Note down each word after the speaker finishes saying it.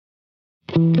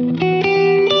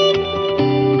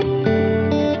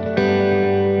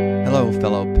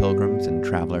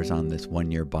travelers on this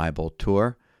one-year Bible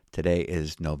tour. Today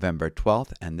is November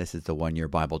 12th, and this is the One-Year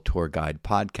Bible Tour Guide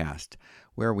podcast,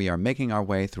 where we are making our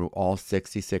way through all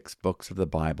 66 books of the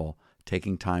Bible,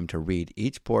 taking time to read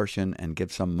each portion and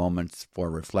give some moments for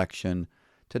reflection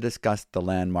to discuss the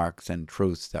landmarks and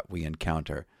truths that we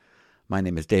encounter. My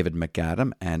name is David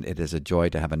MacAdam, and it is a joy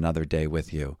to have another day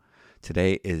with you.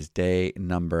 Today is day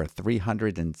number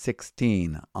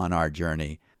 316 on our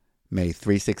journey. May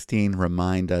 3:16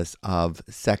 remind us of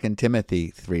 2 Timothy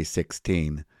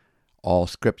 3:16. All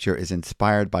Scripture is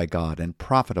inspired by God and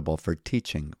profitable for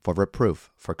teaching, for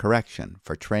reproof, for correction,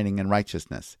 for training in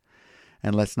righteousness.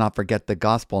 And let's not forget the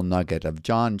gospel nugget of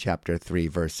John chapter 3,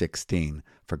 verse 16.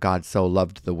 For God so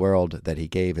loved the world that he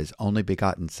gave his only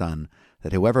begotten Son,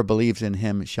 that whoever believes in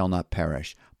him shall not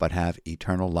perish, but have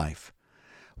eternal life.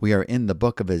 We are in the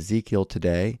book of Ezekiel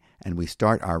today, and we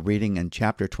start our reading in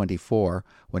chapter 24,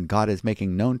 when God is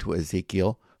making known to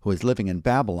Ezekiel, who is living in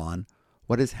Babylon,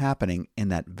 what is happening in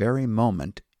that very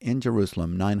moment in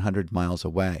Jerusalem 900 miles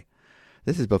away.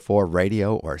 This is before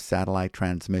radio or satellite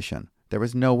transmission. There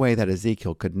was no way that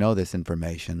Ezekiel could know this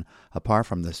information apart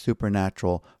from the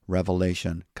supernatural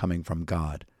revelation coming from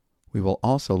God. We will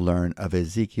also learn of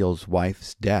Ezekiel's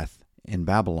wife's death in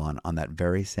Babylon on that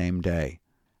very same day,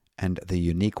 and the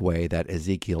unique way that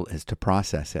Ezekiel is to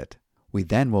process it. We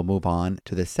then will move on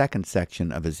to the second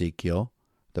section of Ezekiel,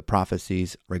 the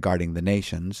prophecies regarding the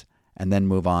nations, and then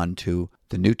move on to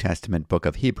the New Testament book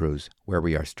of Hebrews, where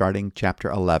we are starting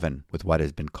chapter 11 with what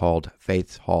has been called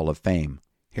Faith's Hall of Fame.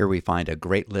 Here we find a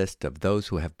great list of those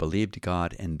who have believed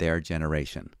God in their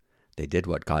generation. They did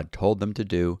what God told them to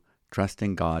do,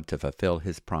 trusting God to fulfill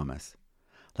his promise.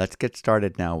 Let's get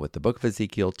started now with the book of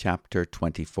Ezekiel chapter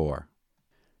 24.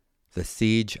 The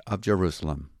Siege of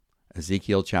Jerusalem.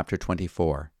 Ezekiel chapter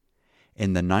 24.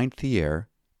 In the 9th year,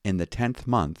 in the 10th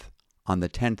month, on the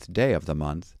 10th day of the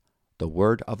month, the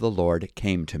word of the Lord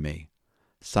came to me.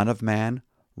 Son of man,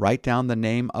 write down the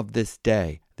name of this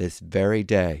day, this very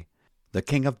day. The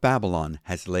king of Babylon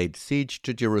has laid siege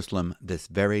to Jerusalem this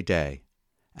very day.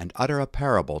 And utter a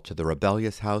parable to the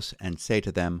rebellious house, and say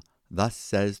to them, Thus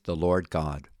says the Lord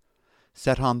God.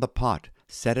 Set on the pot,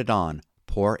 set it on,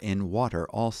 pour in water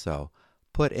also.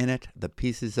 Put in it the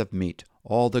pieces of meat,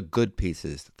 all the good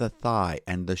pieces, the thigh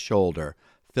and the shoulder.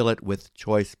 Fill it with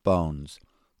choice bones.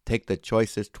 Take the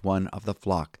choicest one of the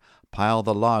flock, pile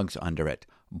the logs under it,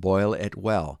 boil it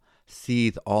well,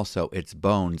 seethe also its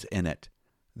bones in it.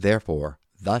 Therefore,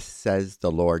 thus says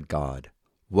the Lord God,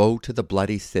 Woe to the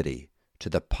bloody city, to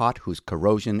the pot whose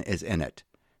corrosion is in it,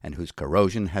 and whose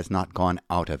corrosion has not gone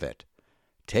out of it.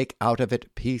 Take out of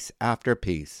it piece after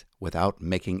piece, without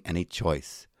making any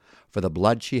choice. For the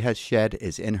blood she has shed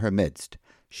is in her midst.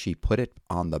 She put it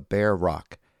on the bare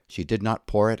rock. She did not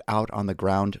pour it out on the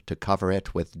ground to cover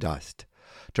it with dust.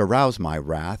 To rouse my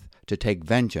wrath, to take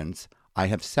vengeance, I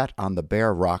have set on the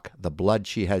bare rock the blood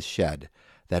she has shed,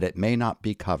 that it may not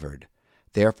be covered.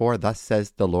 Therefore thus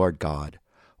says the Lord God,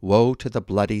 Woe to the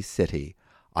bloody city!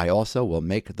 I also will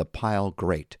make the pile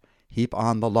great. Heap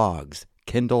on the logs,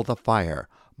 kindle the fire,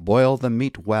 boil the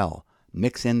meat well,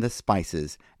 mix in the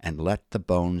spices, and let the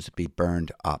bones be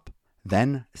burned up.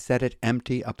 Then set it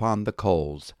empty upon the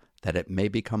coals, that it may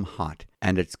become hot,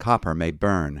 and its copper may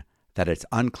burn, that its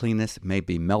uncleanness may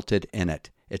be melted in it,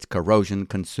 its corrosion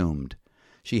consumed.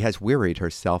 She has wearied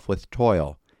herself with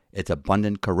toil. Its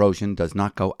abundant corrosion does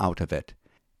not go out of it.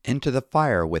 Into the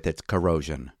fire with its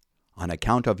corrosion. On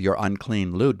account of your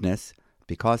unclean lewdness,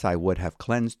 because I would have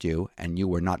cleansed you, and you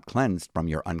were not cleansed from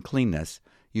your uncleanness,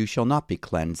 you shall not be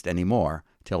cleansed any more,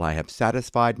 till I have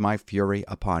satisfied my fury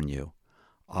upon you.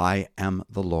 I am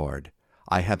the Lord.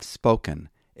 I have spoken.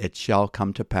 It shall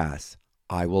come to pass.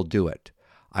 I will do it.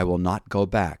 I will not go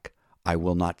back. I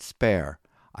will not spare.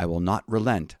 I will not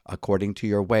relent. According to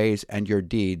your ways and your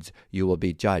deeds you will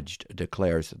be judged,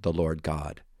 declares the Lord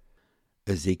God.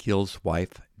 Ezekiel's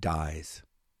wife dies.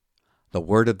 The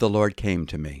word of the Lord came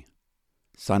to me.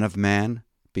 Son of man,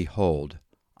 behold,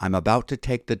 I am about to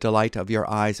take the delight of your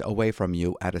eyes away from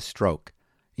you at a stroke.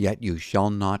 Yet you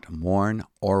shall not mourn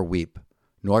or weep,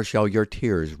 nor shall your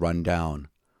tears run down.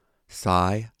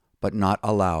 Sigh, but not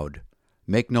aloud.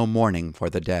 Make no mourning for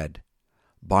the dead.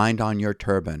 Bind on your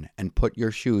turban, and put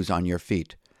your shoes on your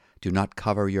feet. Do not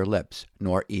cover your lips,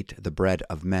 nor eat the bread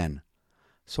of men.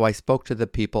 So I spoke to the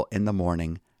people in the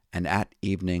morning, and at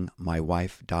evening my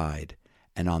wife died.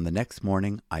 And on the next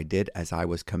morning I did as I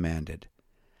was commanded.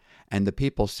 And the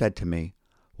people said to me,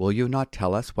 Will you not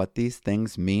tell us what these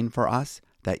things mean for us,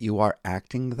 that you are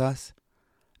acting thus?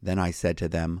 Then I said to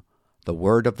them, The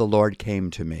word of the Lord came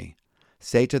to me.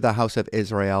 Say to the house of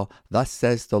Israel, Thus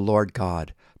says the Lord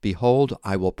God, Behold,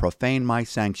 I will profane my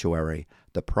sanctuary,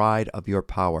 the pride of your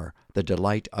power, the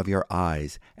delight of your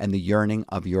eyes, and the yearning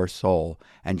of your soul,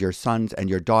 and your sons and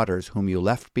your daughters whom you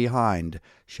left behind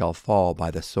shall fall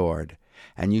by the sword.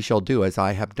 And you shall do as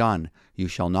I have done. You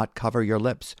shall not cover your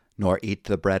lips, nor eat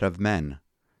the bread of men.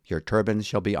 Your turbans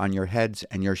shall be on your heads,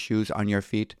 and your shoes on your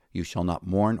feet. You shall not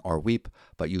mourn or weep,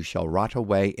 but you shall rot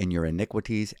away in your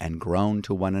iniquities, and groan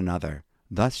to one another.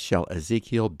 Thus shall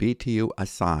Ezekiel be to you a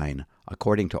sign.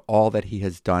 According to all that he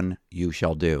has done, you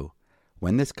shall do.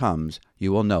 When this comes,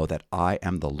 you will know that I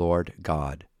am the Lord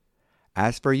God.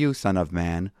 As for you, son of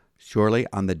man, surely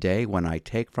on the day when I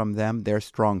take from them their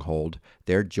stronghold,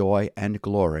 their joy and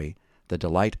glory, the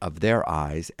delight of their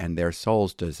eyes and their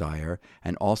soul's desire,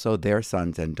 and also their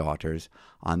sons and daughters,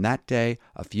 on that day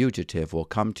a fugitive will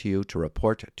come to you to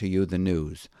report to you the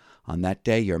news. On that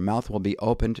day your mouth will be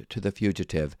opened to the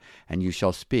fugitive, and you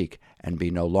shall speak and be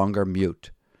no longer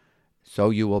mute. So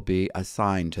you will be a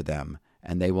sign to them,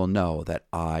 and they will know that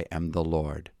I am the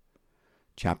Lord.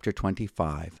 Chapter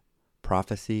 25.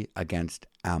 Prophecy against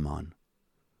Ammon.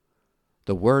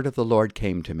 The word of the Lord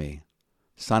came to me.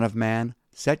 Son of man,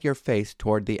 set your face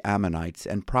toward the Ammonites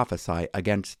and prophesy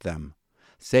against them.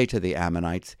 Say to the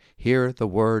Ammonites, Hear the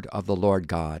word of the Lord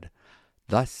God.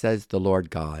 Thus says the Lord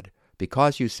God,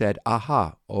 Because you said,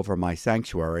 Aha, over my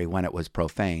sanctuary when it was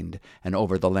profaned, and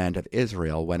over the land of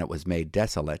Israel when it was made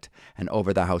desolate, and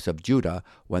over the house of Judah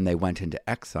when they went into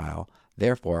exile,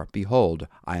 therefore, behold,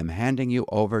 I am handing you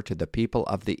over to the people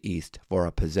of the east for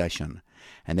a possession,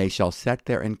 and they shall set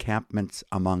their encampments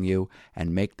among you,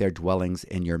 and make their dwellings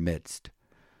in your midst.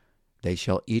 They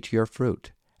shall eat your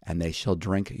fruit, and they shall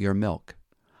drink your milk.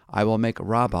 I will make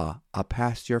Rabbah a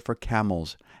pasture for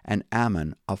camels, and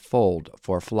Ammon a fold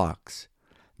for flocks.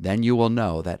 Then you will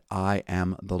know that I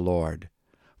am the Lord.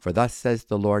 For thus says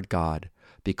the Lord God,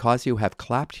 Because you have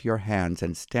clapped your hands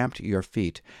and stamped your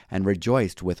feet, and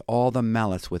rejoiced with all the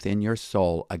malice within your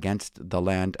soul against the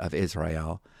land of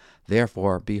Israel,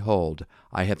 therefore, behold,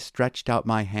 I have stretched out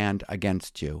my hand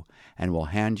against you, and will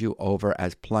hand you over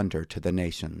as plunder to the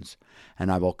nations.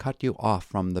 And I will cut you off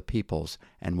from the peoples,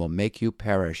 and will make you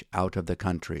perish out of the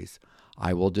countries.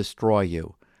 I will destroy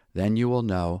you. Then you will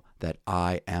know that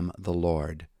I am the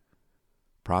Lord.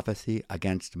 Prophecy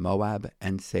against Moab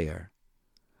and Seir.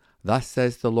 Thus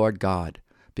says the Lord God,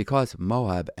 Because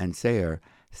Moab and Seir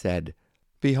said,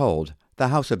 Behold, the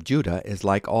house of Judah is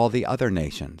like all the other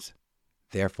nations.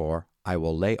 Therefore I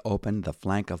will lay open the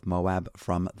flank of Moab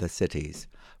from the cities,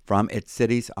 from its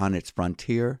cities on its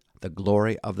frontier, the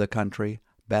glory of the country,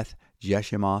 Beth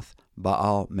Jeshimoth,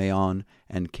 Baal Meon,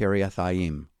 and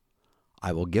Kiriathaim.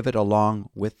 I will give it along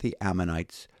with the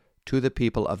Ammonites to the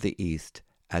people of the east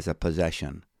as a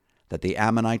possession, that the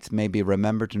Ammonites may be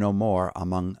remembered no more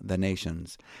among the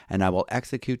nations, and I will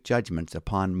execute judgments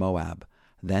upon Moab.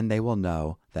 Then they will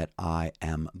know that I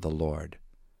am the Lord.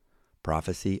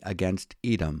 Prophecy against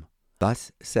Edom.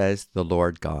 Thus says the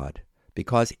Lord God,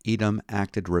 Because Edom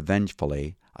acted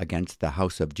revengefully against the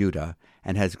house of Judah,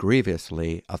 and has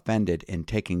grievously offended in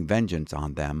taking vengeance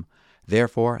on them,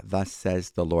 therefore thus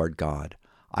says the Lord God,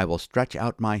 I will stretch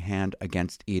out my hand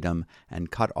against Edom,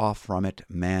 and cut off from it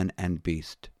man and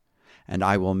beast. And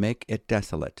I will make it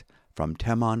desolate, from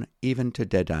Teman even to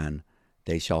Dedan.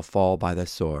 They shall fall by the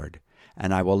sword.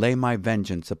 And I will lay my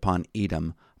vengeance upon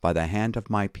Edom by the hand of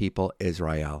my people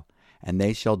Israel. And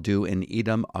they shall do in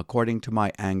Edom according to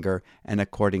my anger and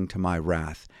according to my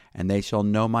wrath, and they shall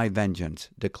know my vengeance,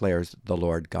 declares the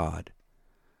Lord God.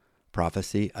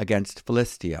 Prophecy against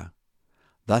Philistia.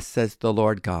 Thus says the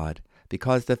Lord God,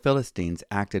 Because the Philistines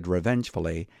acted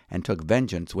revengefully, and took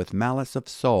vengeance with malice of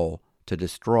soul, to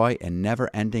destroy in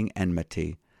never-ending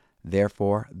enmity,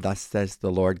 therefore thus says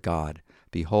the Lord God,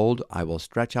 Behold, I will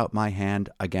stretch out my hand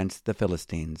against the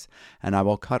Philistines, and I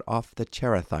will cut off the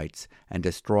Cherethites, and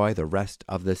destroy the rest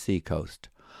of the sea-coast.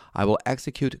 I will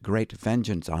execute great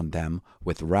vengeance on them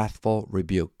with wrathful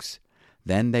rebukes.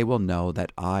 Then they will know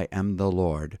that I am the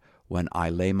Lord, when I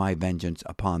lay my vengeance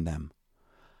upon them.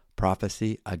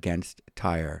 Prophecy against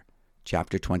Tyre.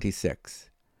 Chapter 26.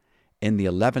 In the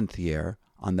 11th year,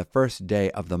 on the 1st day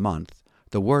of the month,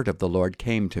 the word of the Lord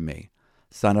came to me,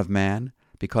 Son of man,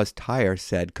 because Tyre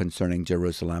said concerning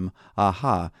Jerusalem,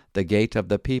 Aha, the gate of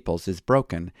the peoples is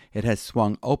broken, it has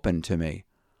swung open to me.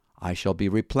 I shall be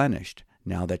replenished,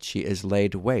 now that she is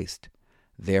laid waste.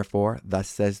 Therefore thus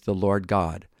says the Lord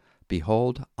God,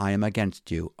 Behold, I am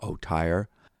against you, O Tyre,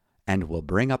 and will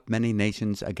bring up many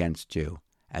nations against you,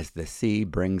 as the sea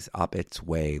brings up its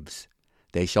waves.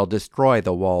 They shall destroy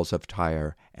the walls of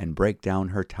Tyre, and break down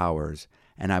her towers,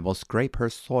 and I will scrape her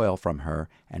soil from her,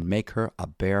 and make her a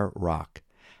bare rock.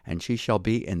 And she shall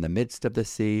be in the midst of the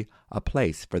sea, a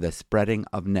place for the spreading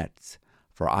of nets.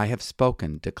 For I have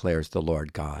spoken, declares the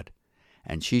Lord God.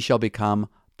 And she shall become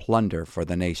plunder for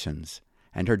the nations,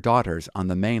 and her daughters on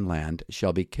the mainland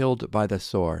shall be killed by the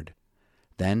sword.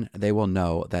 Then they will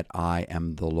know that I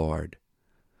am the Lord.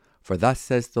 For thus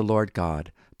says the Lord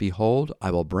God, Behold, I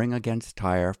will bring against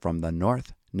Tyre from the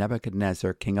north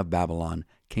Nebuchadnezzar king of Babylon,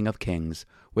 king of kings,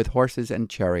 with horses and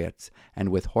chariots, and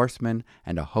with horsemen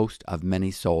and a host of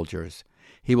many soldiers.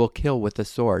 He will kill with the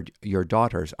sword your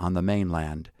daughters on the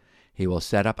mainland. He will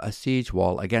set up a siege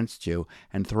wall against you,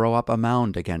 and throw up a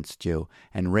mound against you,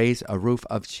 and raise a roof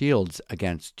of shields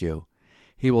against you.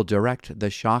 He will direct the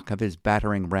shock of his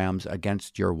battering rams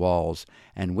against your walls,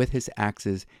 and with his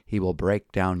axes he will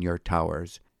break down your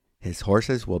towers. His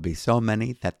horses will be so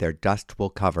many that their dust will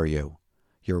cover you.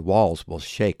 Your walls will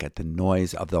shake at the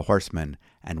noise of the horsemen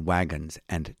and wagons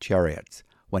and chariots,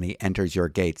 when he enters your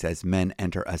gates as men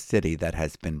enter a city that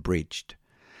has been breached.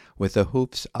 With the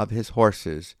hoofs of his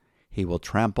horses he will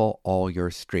trample all your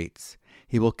streets.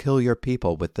 He will kill your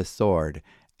people with the sword,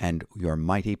 and your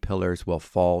mighty pillars will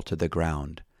fall to the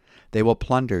ground. They will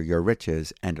plunder your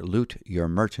riches and loot your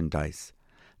merchandise.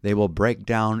 They will break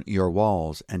down your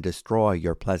walls and destroy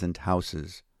your pleasant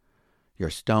houses. Your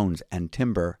stones and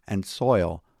timber and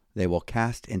soil they will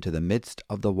cast into the midst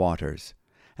of the waters.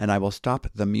 And I will stop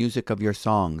the music of your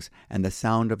songs, and the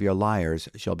sound of your lyres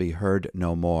shall be heard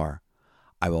no more.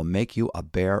 I will make you a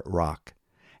bare rock,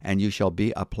 and you shall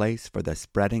be a place for the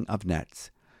spreading of nets.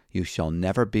 You shall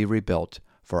never be rebuilt,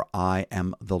 for I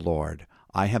am the Lord.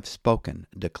 I have spoken,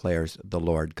 declares the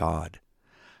Lord God.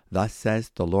 Thus says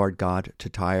the Lord God to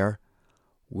Tyre,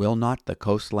 Will not the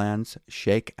coastlands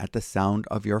shake at the sound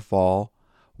of your fall,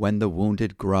 when the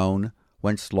wounded groan,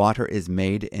 when slaughter is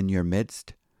made in your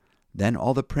midst? Then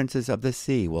all the princes of the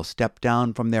sea will step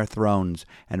down from their thrones,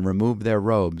 and remove their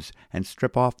robes, and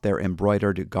strip off their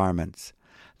embroidered garments.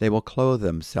 They will clothe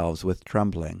themselves with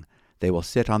trembling. They will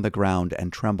sit on the ground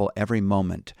and tremble every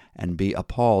moment, and be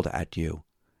appalled at you.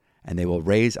 And they will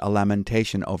raise a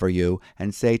lamentation over you,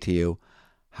 and say to you,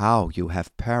 How you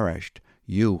have perished,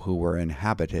 you who were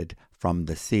inhabited from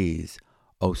the seas.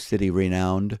 O city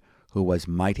renowned, who was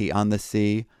mighty on the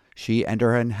sea, she and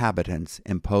her inhabitants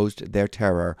imposed their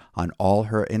terror on all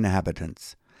her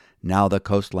inhabitants. Now the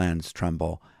coastlands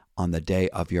tremble on the day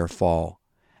of your fall,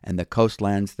 and the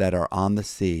coastlands that are on the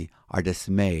sea are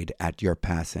dismayed at your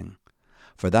passing.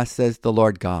 For thus says the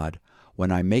Lord God,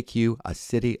 When I make you a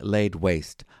city laid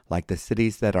waste, like the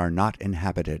cities that are not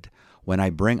inhabited, when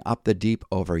I bring up the deep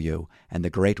over you, and the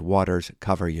great waters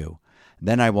cover you,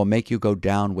 then I will make you go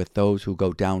down with those who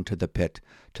go down to the pit,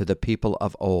 to the people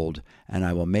of old, and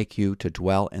I will make you to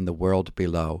dwell in the world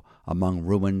below, among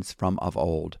ruins from of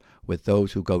old, with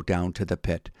those who go down to the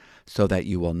pit, so that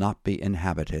you will not be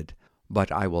inhabited.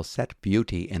 But I will set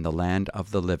beauty in the land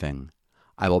of the living.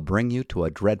 I will bring you to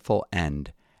a dreadful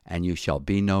end, and you shall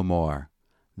be no more.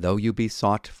 Though you be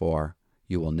sought for,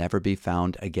 you will never be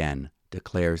found again,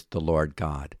 declares the Lord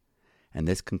God. And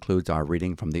this concludes our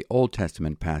reading from the Old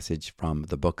Testament passage from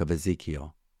the book of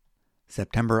Ezekiel.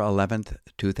 September 11th,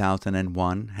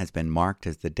 2001 has been marked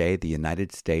as the day the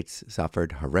United States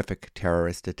suffered horrific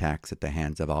terrorist attacks at the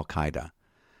hands of Al-Qaeda.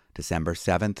 December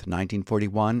 7th,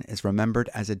 1941 is remembered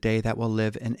as a day that will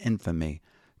live in infamy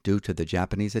due to the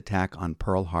Japanese attack on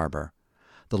Pearl Harbor.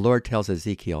 The Lord tells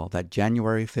Ezekiel that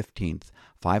January 15th,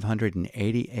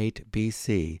 588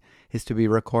 B.C. is to be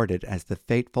recorded as the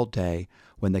fateful day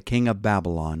when the king of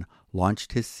Babylon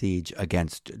launched his siege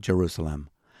against Jerusalem.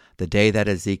 The day that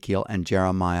Ezekiel and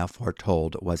Jeremiah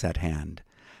foretold was at hand.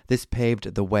 This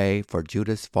paved the way for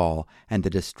Judah's fall and the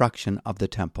destruction of the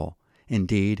temple.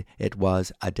 Indeed, it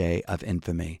was a day of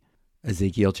infamy.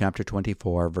 Ezekiel chapter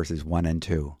 24, verses 1 and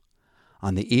 2.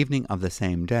 On the evening of the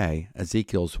same day,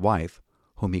 Ezekiel's wife,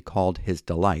 whom he called his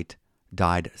delight,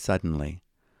 died suddenly.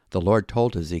 The Lord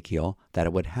told Ezekiel that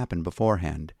it would happen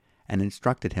beforehand, and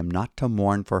instructed him not to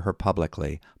mourn for her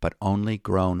publicly, but only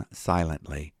groan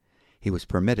silently. He was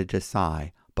permitted to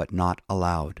sigh, but not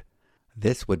aloud.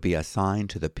 This would be a sign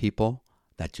to the people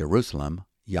that Jerusalem,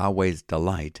 Yahweh's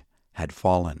delight, had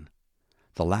fallen.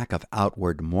 The lack of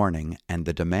outward mourning and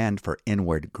the demand for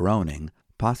inward groaning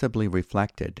possibly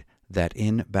reflected that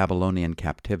in Babylonian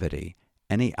captivity,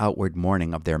 any outward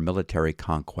mourning of their military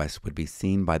conquest would be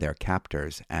seen by their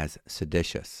captors as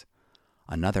seditious.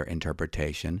 Another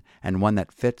interpretation, and one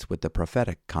that fits with the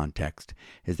prophetic context,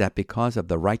 is that because of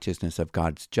the righteousness of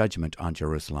God's judgment on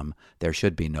Jerusalem, there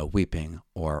should be no weeping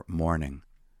or mourning.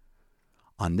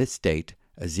 On this date,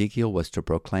 Ezekiel was to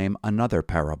proclaim another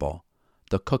parable,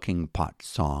 the cooking pot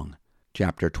song,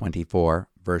 chapter 24,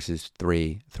 verses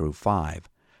 3 through 5.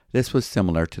 This was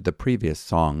similar to the previous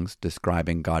songs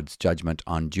describing God's judgment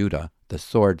on Judah, the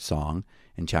sword song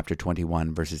in chapter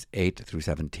 21, verses 8 through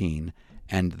 17,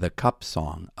 and the cup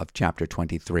song of chapter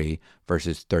 23,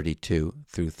 verses 32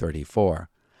 through 34.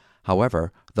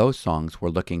 However, those songs were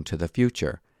looking to the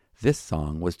future. This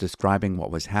song was describing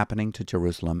what was happening to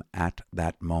Jerusalem at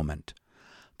that moment.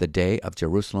 The day of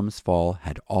Jerusalem's fall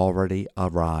had already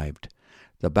arrived.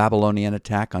 The Babylonian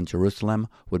attack on Jerusalem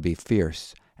would be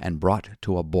fierce and brought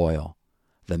to a boil.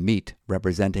 The meat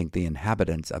representing the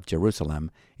inhabitants of Jerusalem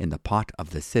in the pot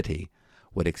of the city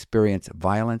would experience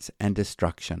violence and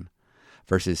destruction.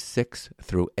 Verses 6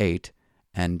 through 8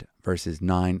 and verses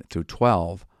 9 through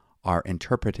 12 are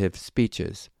interpretive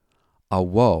speeches. A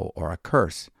woe or a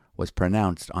curse was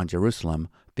pronounced on Jerusalem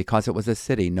because it was a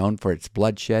city known for its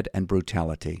bloodshed and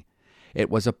brutality. It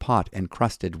was a pot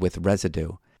encrusted with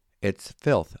residue. Its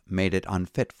filth made it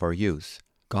unfit for use.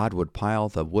 God would pile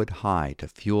the wood high to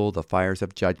fuel the fires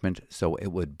of judgment so it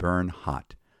would burn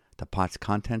hot. The pot's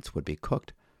contents would be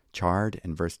cooked, charred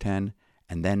in verse 10,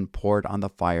 and then poured on the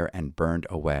fire and burned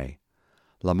away.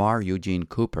 Lamar Eugene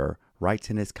Cooper writes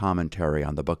in his commentary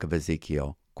on the book of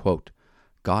Ezekiel, quote,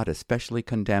 God especially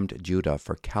condemned Judah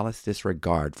for callous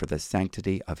disregard for the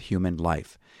sanctity of human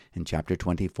life in chapter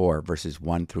 24, verses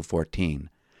 1 through 14.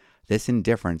 This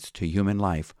indifference to human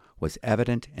life was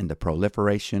evident in the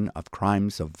proliferation of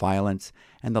crimes of violence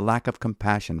and the lack of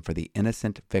compassion for the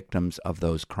innocent victims of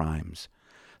those crimes.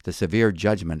 The severe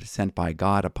judgment sent by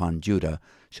God upon Judah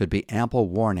should be ample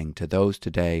warning to those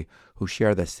today who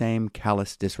share the same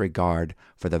callous disregard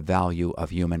for the value of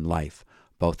human life,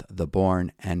 both the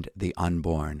born and the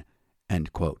unborn.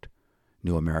 End quote.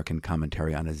 New American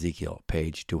Commentary on Ezekiel,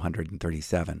 page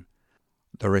 237.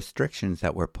 The restrictions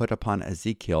that were put upon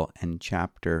Ezekiel in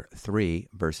chapter 3,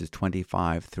 verses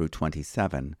 25 through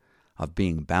 27, of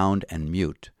being bound and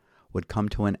mute, would come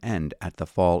to an end at the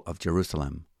fall of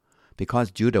Jerusalem.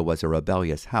 Because Judah was a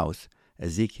rebellious house,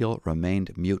 Ezekiel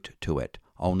remained mute to it,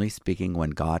 only speaking when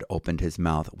God opened his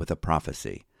mouth with a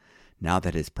prophecy. Now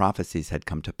that his prophecies had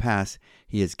come to pass,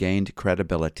 he has gained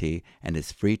credibility and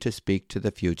is free to speak to the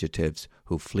fugitives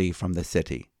who flee from the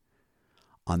city.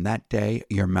 On that day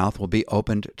your mouth will be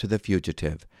opened to the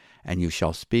fugitive, and you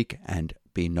shall speak and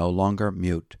be no longer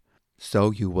mute. So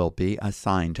you will be a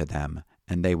sign to them,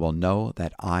 and they will know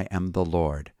that I am the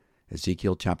Lord.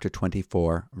 Ezekiel chapter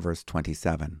 24, verse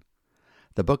 27.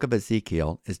 The book of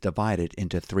Ezekiel is divided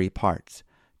into 3 parts.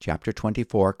 Chapter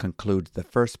 24 concludes the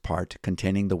first part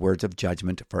containing the words of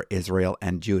judgment for Israel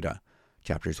and Judah,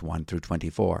 chapters 1 through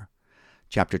 24.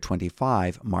 Chapter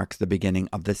 25 marks the beginning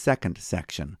of the second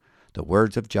section, the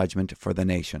words of judgment for the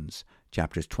nations,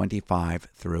 chapters 25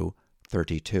 through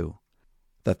 32.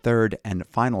 The third and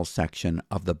final section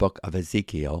of the book of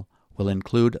Ezekiel will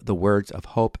include the words of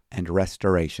hope and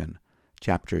restoration,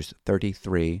 chapters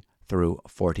 33 through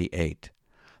 48.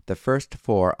 The first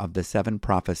 4 of the 7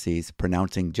 prophecies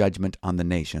pronouncing judgment on the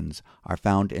nations are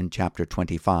found in chapter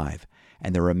 25,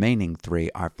 and the remaining 3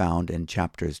 are found in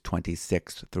chapters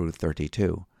 26 through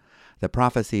 32. The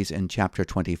prophecies in chapter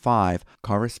 25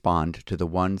 correspond to the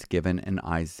ones given in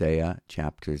Isaiah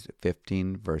chapters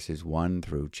 15 verses 1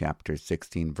 through chapter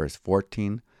 16 verse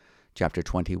 14, chapter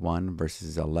 21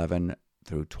 verses 11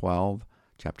 through 12,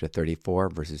 chapter 34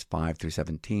 verses 5 through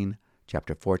 17,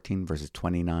 chapter 14 verses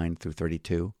 29 through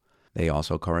 32. They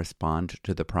also correspond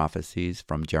to the prophecies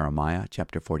from Jeremiah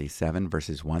chapter 47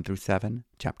 verses 1 through 7,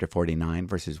 chapter 49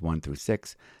 verses 1 through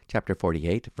 6, chapter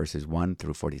 48 verses 1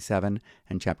 through 47,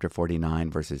 and chapter 49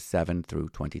 verses 7 through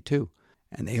 22.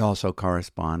 And they also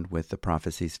correspond with the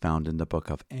prophecies found in the book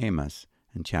of Amos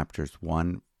in chapters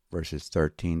 1 verses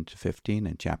 13 to 15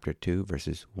 and chapter 2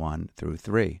 verses 1 through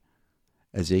 3.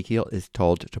 Ezekiel is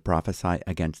told to prophesy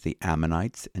against the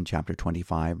Ammonites in chapter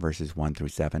 25 verses 1 through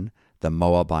 7, the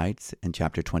Moabites in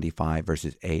chapter 25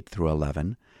 verses 8 through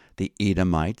 11, the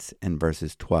Edomites in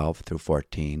verses 12 through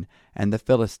 14, and the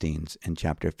Philistines in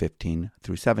chapter 15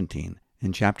 through 17.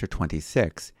 In chapter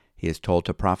 26, he is told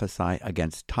to prophesy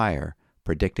against Tyre,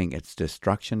 predicting its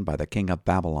destruction by the king of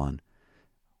Babylon.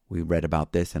 We read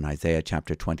about this in Isaiah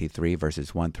chapter 23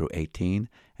 verses 1 through 18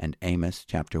 and Amos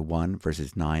chapter 1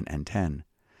 verses 9 and 10.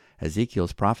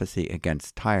 Ezekiel's prophecy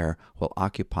against Tyre will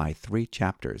occupy 3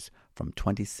 chapters from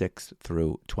 26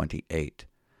 through 28.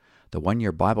 The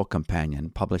One-Year Bible Companion,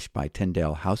 published by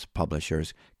Tyndale House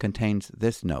Publishers, contains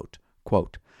this note,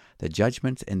 quote, The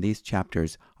judgments in these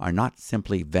chapters are not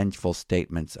simply vengeful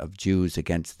statements of Jews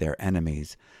against their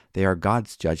enemies. They are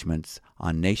God's judgments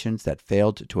on nations that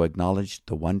failed to acknowledge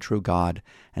the one true God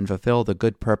and fulfill the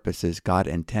good purposes God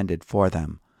intended for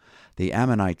them. The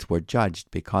Ammonites were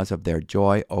judged because of their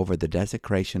joy over the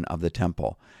desecration of the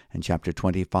temple in chapter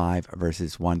 25,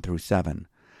 verses 1 through 7.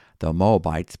 The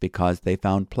Moabites because they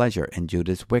found pleasure in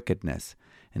Judah's wickedness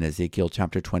in Ezekiel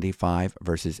chapter 25,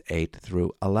 verses 8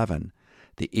 through 11.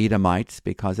 The Edomites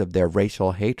because of their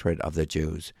racial hatred of the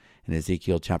Jews in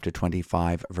Ezekiel chapter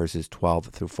 25, verses 12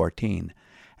 through 14.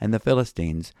 And the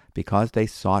Philistines because they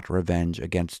sought revenge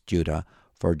against Judah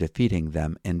for defeating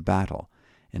them in battle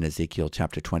in Ezekiel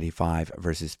chapter 25,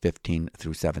 verses 15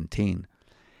 through 17.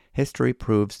 History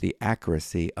proves the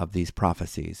accuracy of these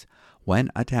prophecies. When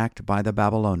attacked by the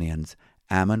Babylonians,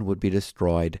 Ammon would be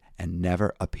destroyed and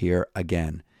never appear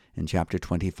again in chapter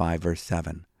 25, verse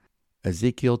 7.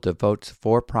 Ezekiel devotes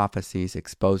 4 prophecies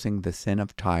exposing the sin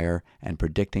of Tyre and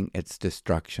predicting its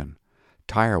destruction.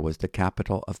 Tyre was the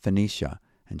capital of Phoenicia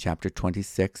in chapter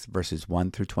 26, verses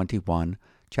 1 through 21,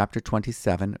 chapter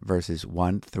 27, verses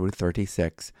 1 through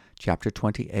 36, chapter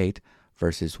 28,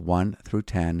 verses 1 through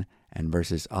 10, and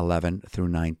verses 11 through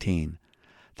 19.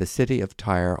 The city of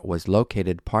Tyre was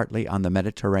located partly on the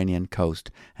Mediterranean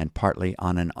coast and partly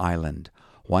on an island,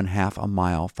 1/2 a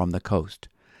mile from the coast.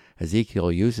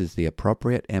 Ezekiel uses the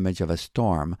appropriate image of a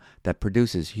storm that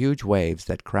produces huge waves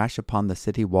that crash upon the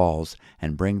city walls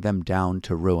and bring them down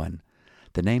to ruin.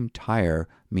 The name Tyre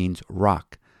means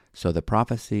rock, so the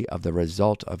prophecy of the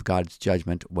result of God's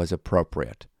judgment was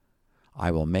appropriate.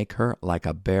 I will make her like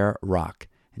a bare rock,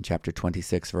 in chapter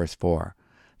 26, verse 4.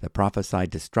 The prophesied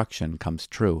destruction comes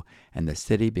true, and the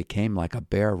city became like a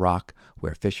bare rock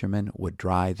where fishermen would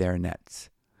dry their nets.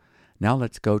 Now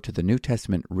let's go to the New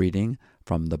Testament reading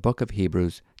from the book of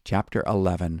Hebrews, chapter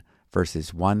 11,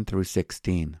 verses 1 through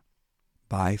 16.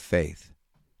 By faith.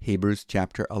 Hebrews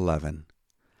chapter 11.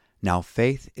 Now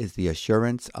faith is the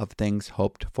assurance of things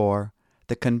hoped for,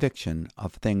 the conviction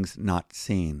of things not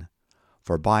seen.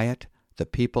 For by it the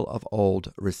people of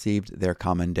old received their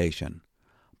commendation.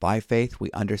 By faith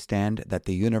we understand that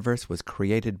the universe was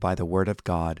created by the word of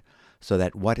God, so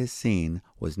that what is seen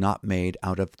was not made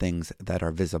out of things that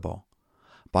are visible.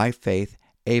 By faith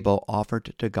Abel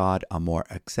offered to God a more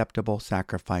acceptable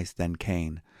sacrifice than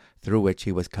Cain, through which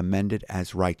he was commended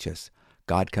as righteous,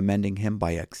 God commending him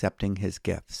by accepting his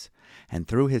gifts. And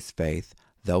through his faith,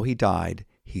 though he died,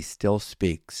 he still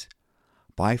speaks.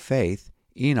 By faith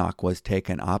Enoch was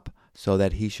taken up so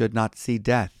that he should not see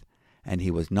death, and he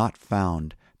was not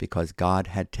found, because God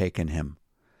had taken him.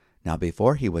 Now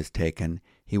before he was taken,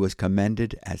 he was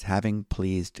commended as having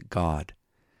pleased God.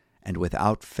 And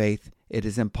without faith it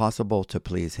is impossible to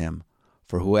please him,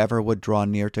 for whoever would draw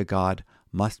near to God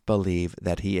must believe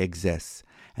that he exists,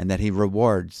 and that he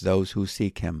rewards those who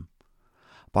seek him.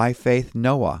 By faith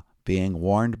Noah, being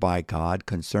warned by God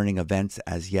concerning events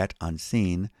as yet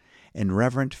unseen, in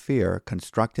reverent fear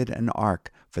constructed an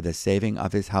ark for the saving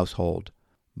of his household.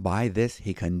 By this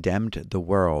he condemned the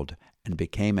world, and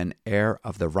became an heir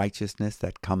of the righteousness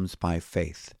that comes by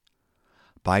faith.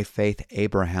 By faith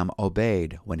Abraham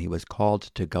obeyed when he was called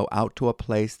to go out to a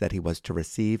place that he was to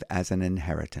receive as an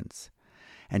inheritance.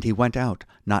 And he went out,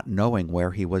 not knowing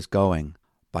where he was going.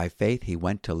 By faith he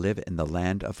went to live in the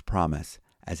land of promise,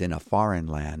 as in a foreign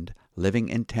land, living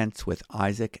in tents with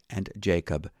Isaac and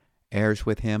Jacob, heirs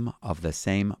with him of the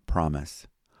same promise.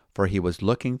 For he was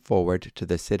looking forward to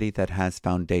the city that has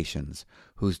foundations,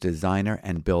 whose designer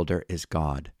and builder is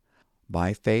God.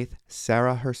 By faith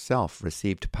Sarah herself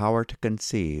received power to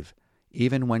conceive,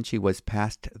 even when she was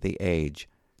past the age,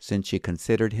 since she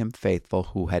considered him faithful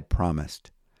who had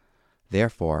promised.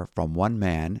 Therefore from one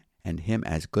man, and him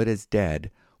as good as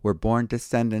dead, were born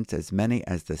descendants as many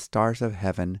as the stars of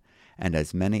heaven, and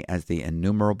as many as the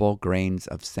innumerable grains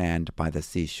of sand by the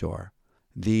seashore.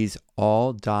 These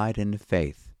all died in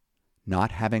faith,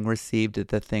 not having received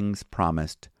the things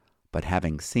promised, but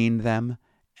having seen them,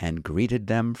 and greeted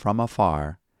them from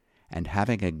afar, and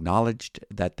having acknowledged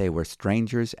that they were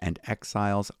strangers and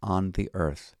exiles on the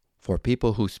earth. For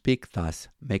people who speak thus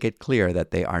make it clear that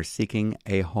they are seeking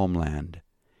a homeland.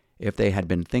 If they had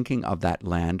been thinking of that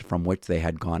land from which they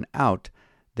had gone out,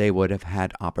 they would have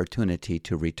had opportunity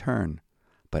to return.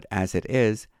 But as it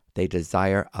is, they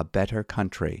desire a better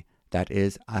country, that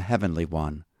is, a heavenly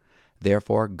one.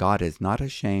 Therefore God is not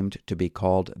ashamed to be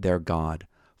called their God,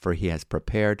 for he has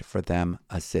prepared for them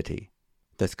a city.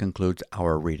 This concludes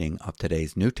our reading of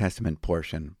today's New Testament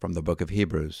portion from the book of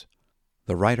Hebrews.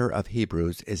 The writer of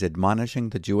Hebrews is admonishing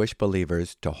the Jewish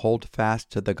believers to hold fast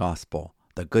to the gospel,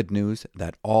 the good news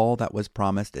that all that was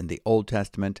promised in the Old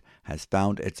Testament has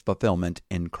found its fulfillment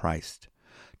in Christ.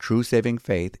 True saving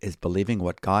faith is believing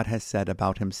what God has said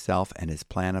about himself and his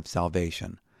plan of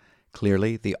salvation.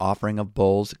 Clearly, the offering of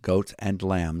bulls, goats, and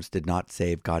lambs did not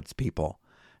save God's people.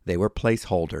 They were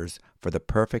placeholders for the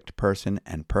perfect person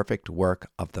and perfect work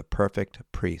of the perfect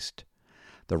priest.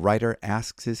 The writer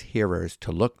asks his hearers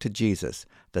to look to Jesus,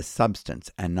 the substance,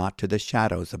 and not to the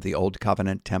shadows of the Old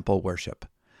Covenant temple worship.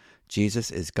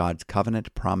 Jesus is God's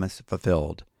covenant promise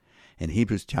fulfilled. In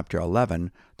Hebrews chapter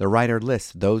 11, the writer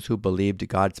lists those who believed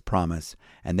God's promise,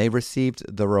 and they received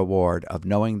the reward of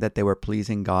knowing that they were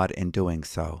pleasing God in doing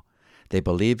so. They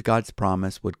believed God's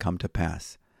promise would come to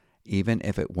pass, even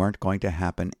if it weren't going to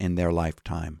happen in their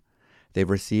lifetime. They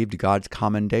received God's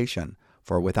commendation,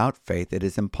 for without faith it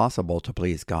is impossible to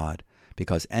please God,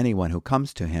 because anyone who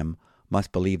comes to him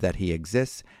must believe that he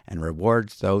exists and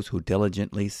rewards those who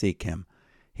diligently seek him.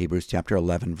 Hebrews chapter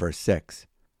 11, verse 6.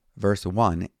 Verse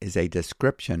 1 is a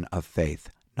description of faith,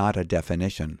 not a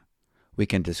definition. We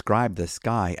can describe the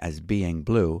sky as being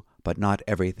blue, but not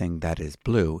everything that is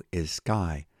blue is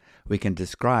sky. We can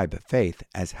describe faith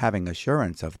as having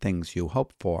assurance of things you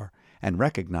hope for, and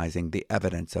recognizing the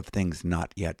evidence of things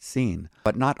not yet seen.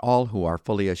 But not all who are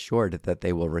fully assured that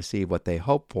they will receive what they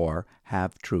hope for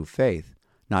have true faith.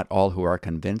 Not all who are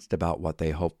convinced about what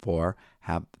they hope for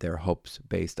have their hopes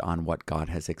based on what God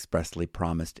has expressly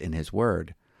promised in his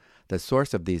word. The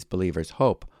source of these believers'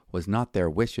 hope was not their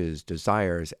wishes,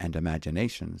 desires, and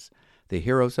imaginations. The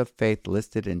heroes of faith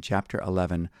listed in chapter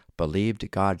 11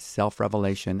 believed God's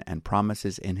self-revelation and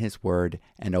promises in his word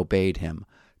and obeyed him,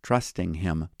 trusting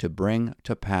him to bring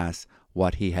to pass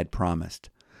what he had promised.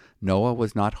 Noah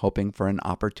was not hoping for an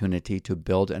opportunity to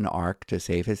build an ark to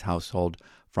save his household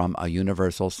from a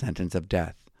universal sentence of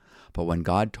death. But when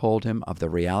God told him of the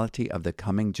reality of the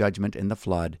coming judgment in the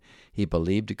flood, he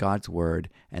believed God's word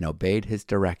and obeyed his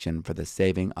direction for the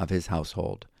saving of his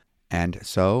household. And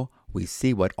so, we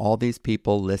see what all these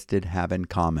people listed have in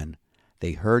common.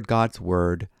 They heard God's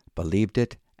word, believed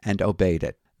it, and obeyed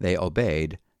it. They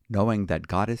obeyed, knowing that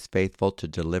God is faithful to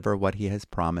deliver what he has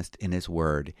promised in his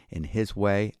word, in his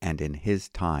way and in his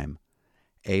time.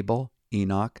 Abel,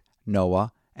 Enoch,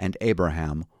 Noah, and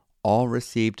Abraham all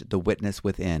received the witness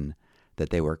within, that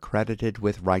they were credited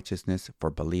with righteousness for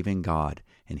believing God,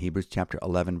 in Hebrews chapter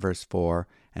 11, verse 4,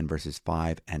 and verses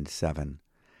 5 and 7.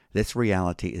 This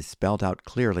reality is spelled out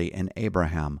clearly in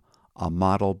Abraham, a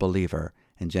model believer,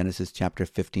 in Genesis chapter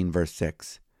 15, verse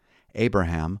 6.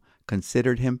 Abraham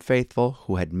considered him faithful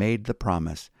who had made the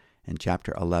promise, in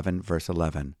chapter 11, verse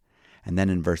 11. And then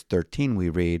in verse 13 we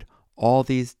read, all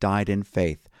these died in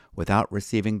faith, without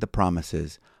receiving the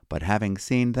promises, but having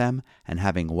seen them, and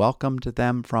having welcomed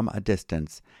them from a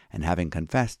distance, and having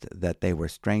confessed that they were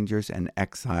strangers and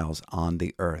exiles on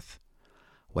the earth.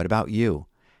 What about you?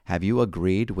 Have you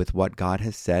agreed with what God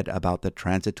has said about the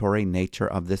transitory nature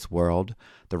of this world,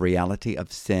 the reality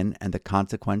of sin and the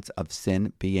consequence of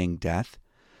sin being death?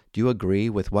 Do you agree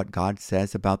with what God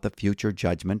says about the future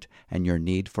judgment and your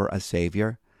need for a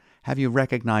Savior? Have you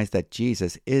recognized that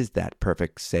Jesus is that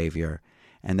perfect Savior,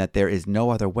 and that there is no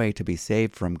other way to be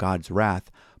saved from God's wrath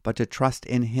but to trust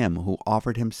in him who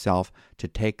offered himself to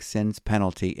take sin's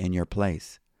penalty in your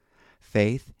place?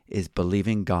 Faith is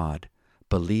believing God.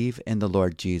 Believe in the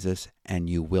Lord Jesus, and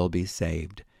you will be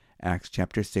saved. Acts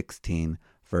chapter 16,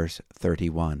 verse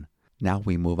 31. Now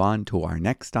we move on to our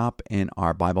next stop in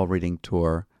our Bible reading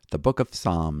tour, the book of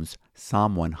Psalms,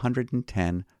 Psalm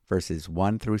 110, verses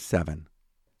 1 through 7.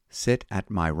 Sit at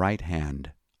my right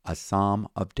hand, a psalm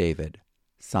of David.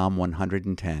 Psalm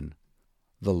 110.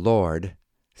 The Lord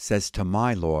says to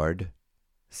my Lord,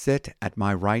 sit at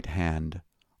my right hand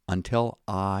until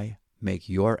I make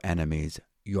your enemies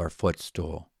your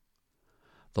footstool.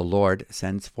 The Lord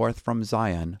sends forth from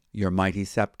Zion your mighty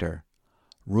scepter.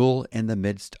 Rule in the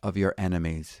midst of your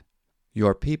enemies.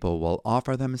 Your people will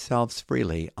offer themselves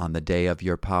freely on the day of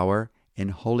your power in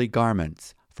holy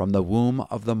garments. From the womb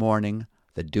of the morning,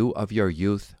 the dew of your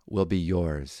youth will be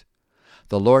yours.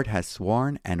 The Lord has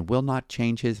sworn and will not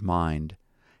change his mind.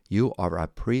 You are a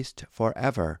priest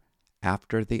forever,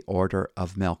 after the order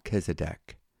of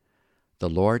Melchizedek. The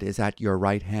Lord is at your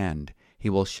right hand. He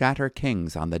will shatter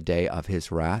kings on the day of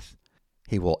his wrath.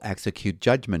 He will execute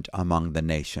judgment among the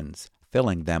nations,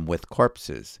 filling them with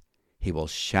corpses. He will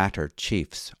shatter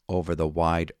chiefs over the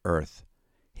wide earth.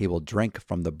 He will drink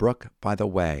from the brook by the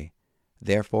way.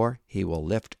 Therefore he will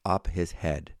lift up his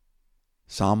head.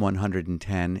 Psalm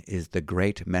 110 is the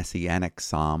great messianic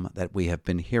psalm that we have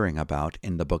been hearing about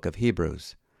in the book of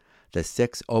Hebrews. The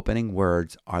 6 opening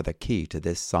words are the key to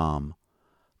this psalm.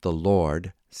 The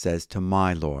Lord says to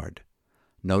my Lord.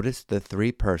 Notice the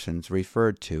three persons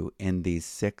referred to in these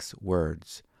 6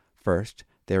 words. First,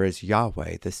 there is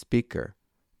Yahweh, the speaker,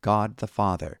 God the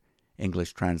Father.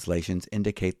 English translations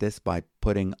indicate this by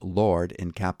putting Lord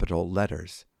in capital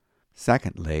letters.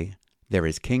 Secondly, there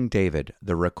is King David,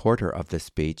 the recorder of the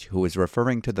speech, who is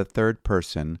referring to the third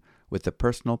person with the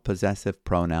personal possessive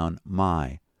pronoun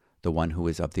my, the one who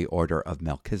is of the order of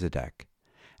Melchizedek.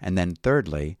 And then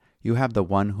thirdly, you have the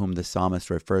one whom the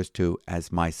psalmist refers to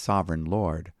as my sovereign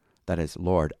Lord, that is,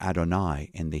 Lord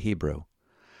Adonai in the Hebrew.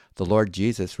 The Lord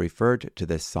Jesus referred to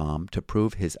this psalm to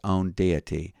prove his own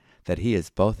deity, that he is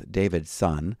both David's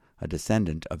son, a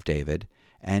descendant of David,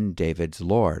 and David's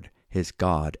Lord, his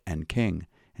God and King,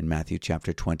 in Matthew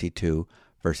chapter 22,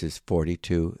 verses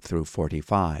 42 through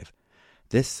 45.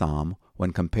 This psalm,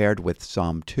 when compared with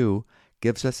Psalm 2,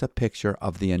 gives us a picture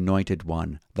of the Anointed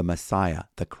One, the Messiah,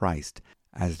 the Christ,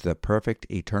 as the perfect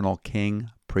eternal King,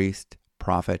 priest,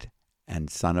 prophet, and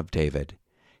Son of David.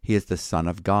 He is the Son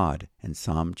of God in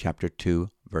Psalm chapter 2,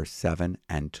 verse 7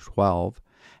 and 12,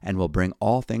 and will bring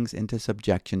all things into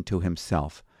subjection to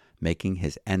himself, making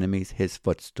his enemies his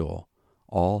footstool.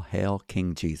 All hail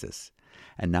King Jesus.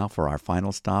 And now for our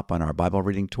final stop on our Bible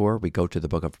reading tour, we go to the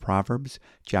book of Proverbs,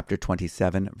 chapter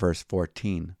 27, verse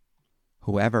 14.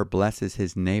 Whoever blesses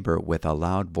his neighbor with a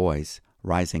loud voice,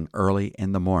 rising early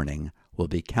in the morning, will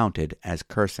be counted as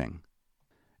cursing.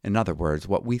 In other words,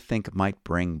 what we think might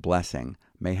bring blessing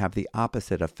may have the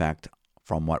opposite effect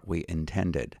from what we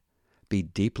intended. Be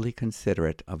deeply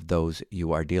considerate of those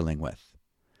you are dealing with.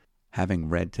 Having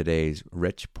read today's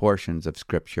rich portions of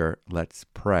Scripture, let's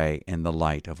pray in the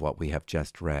light of what we have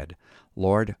just read.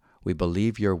 Lord, we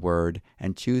believe your word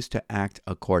and choose to act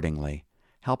accordingly.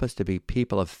 Help us to be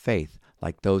people of faith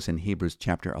like those in Hebrews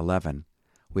chapter 11.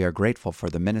 We are grateful for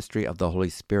the ministry of the Holy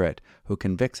Spirit who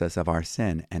convicts us of our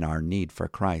sin and our need for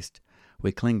Christ.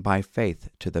 We cling by faith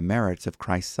to the merits of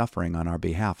Christ's suffering on our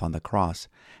behalf on the cross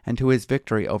and to his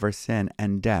victory over sin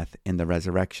and death in the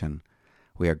resurrection.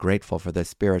 We are grateful for the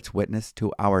Spirit's witness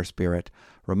to our spirit,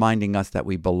 reminding us that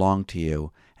we belong to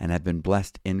you and have been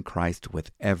blessed in Christ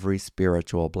with every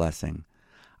spiritual blessing.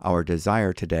 Our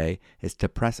desire today is to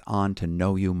press on to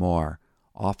know you more,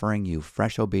 offering you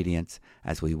fresh obedience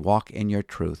as we walk in your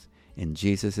truth. In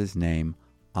Jesus' name,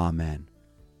 amen.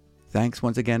 Thanks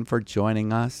once again for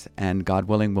joining us, and God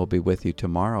willing, we'll be with you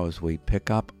tomorrow as we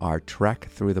pick up our trek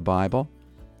through the Bible.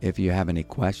 If you have any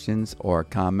questions or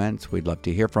comments, we'd love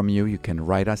to hear from you. You can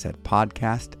write us at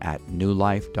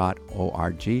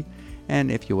podcast@newlife.org.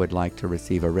 And if you would like to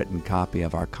receive a written copy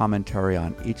of our commentary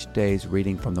on each day's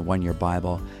reading from the One Year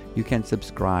Bible, you can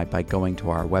subscribe by going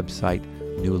to our website,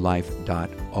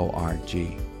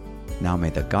 newlife.org. Now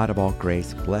may the God of all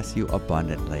grace bless you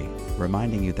abundantly,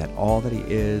 reminding you that all that he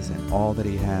is and all that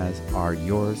he has are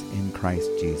yours in Christ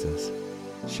Jesus.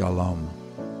 Shalom.